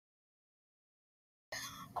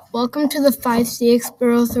Welcome to the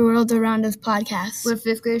 5CExplorestheWorld-e10-Video-Games podcast. Where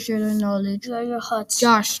fifth grade share their knowledge. We are your hosts,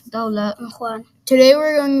 Josh, Daula, and Juan. Today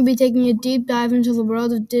we're going to be taking a deep dive into the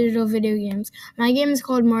world of digital video games. My game is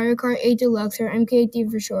called Mario Kart 8 Deluxe, or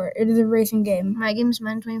MK8 for short. It is a racing game. My game is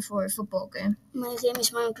Madden 24, a football game. My game is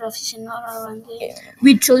Minecraft. It's an all-around game.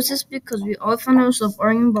 We chose this because we all found ourselves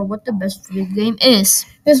arguing about what the best video game is.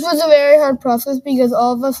 This was a very hard process because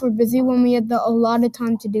all of us were busy when we had a lot of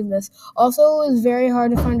time to do this. Also, it was very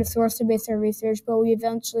hard to find a source to base our research, but we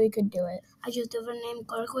eventually could do it. A YouTuber named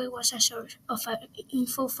Gorgoy was a source of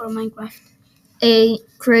info for Minecraft. A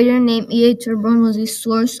creator named EA Turbone was a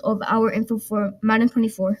source of our info for Madden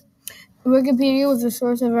 24. Wikipedia was the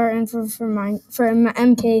source of our info for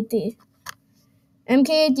MK8.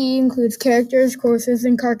 MK8 includes characters, courses,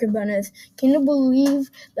 and car components. Can you believe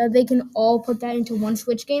that they can all put that into one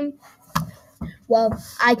Switch game? Well,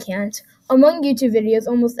 I can't. Among YouTube videos,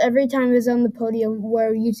 almost every time is on the podium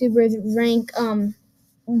where YouTubers rank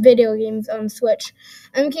video games on Switch.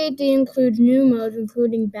 MK8 includes new modes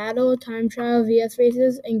including Battle, Time Trial, VS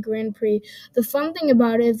Races, and Grand Prix. The fun thing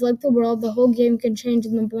about it is, like the world, the whole game can change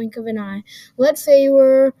in the blink of an eye. Let's say you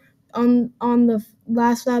were on the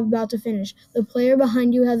last lap about to finish. The player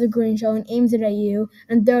behind you has a green shell and aims it at you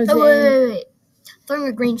and throws it. Wait. Throwing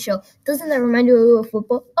a green shell. Doesn't that remind you of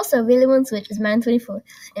football? Also available on Switch is Madden 24.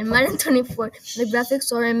 In Madden 24, the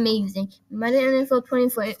graphics are amazing. Madden NFL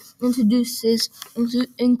 24 introduces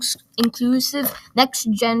inclusive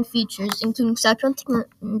next-gen features, including Cyclone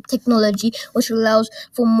technology, which allows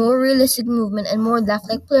for more realistic movement and more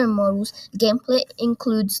lifelike player models. Gameplay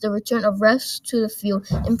includes the return of refs to the field,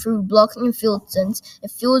 improved blocking and field sense.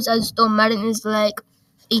 It feels as though Madden is like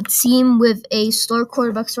a team with a star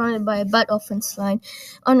quarterback surrounded by a bad offense line,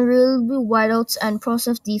 unreliable wideouts, and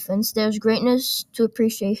process defense. There's greatness to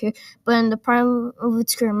appreciate here, but in the prime of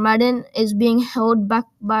its career, Madden is being held back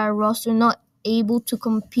by a roster not able to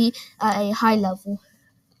compete at a high level.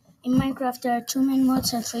 In Minecraft, there are two main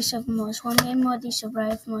modes and three sub-modes. One main mode is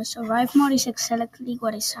Survive mode. Survive mode is exactly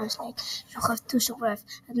what it sounds like. You have to survive.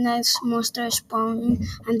 At night, monsters spawn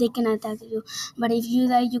and they can attack you. But if you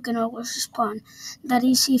die, you can always spawn. That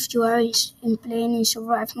is if you are playing in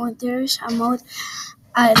Survive mode. There is a mode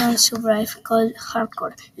I don't survive called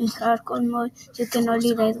Hardcore. In Hardcore mode, you can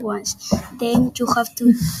only die once. Then you have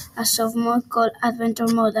a soft mode called Adventure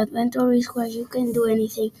mode. Adventure is where you can do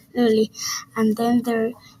anything, really. And then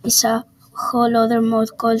there is a whole other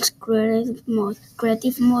mode called Creative mode.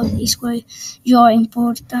 Creative mode is where you are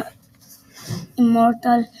immortal.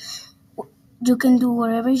 You can do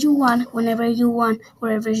whatever you want, whenever you want,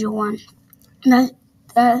 wherever you want.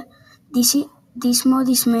 This mode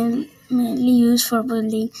is mainly used for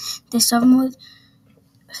building. The sub-mode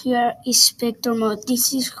here is Spectre mode.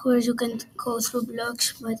 This is where you can go through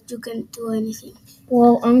blocks, but you can't do anything.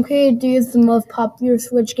 Well, MK8 is the most popular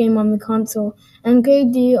Switch game on the console.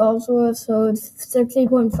 MK8 also has sold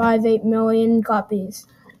 60.58 million copies.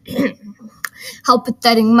 How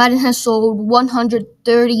pathetic. Madden has sold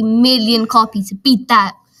 130 million copies. Beat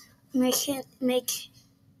that. Make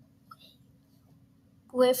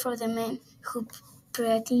way for the man who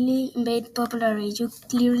practically made popularity. You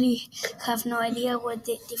clearly have no idea what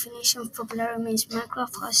the definition of popular means.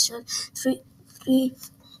 Minecraft has sold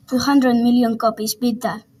 300 million copies. Beat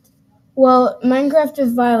that. Well, Minecraft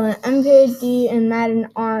is violent. MK8 and Madden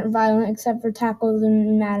aren't violent except for tackles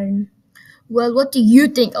in Madden. Well, what do you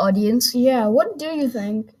think, audience? Yeah, what do you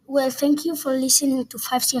think? Well, thank you for listening to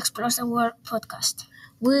 5CExplorestheWorld podcast.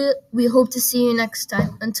 We hope to see you next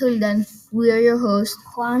time. Until then, we are your hosts,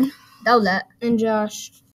 Juan, Daula, and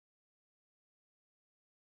Josh.